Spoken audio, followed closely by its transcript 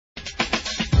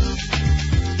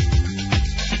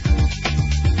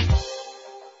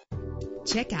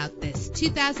Check out this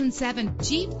 2007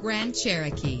 Jeep Grand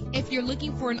Cherokee. If you're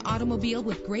looking for an automobile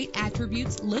with great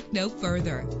attributes, look no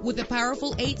further. With a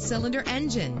powerful 8-cylinder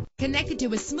engine connected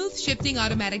to a smooth shifting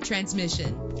automatic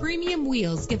transmission, premium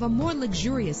wheels give a more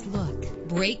luxurious look.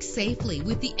 Brake safely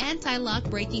with the anti-lock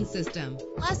braking system.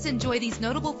 Plus, enjoy these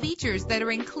notable features that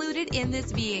are included in this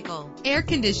vehicle: air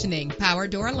conditioning, power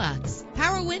door locks,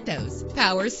 power windows,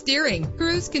 power steering,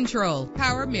 cruise control,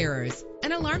 power mirrors,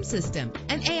 an alarm system,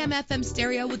 an AM/FM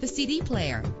stereo with a CD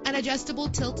player, an adjustable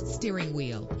tilt steering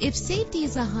wheel. If safety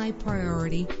is a high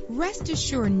priority, rest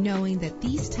assured knowing that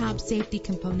these top safety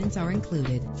components are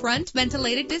included: front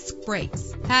ventilated disc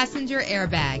brakes, passenger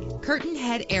airbag, curtain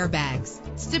head airbags,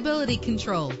 stability control.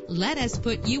 Let us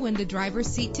put you in the driver's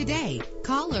seat today.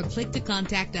 Call or click to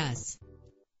contact us.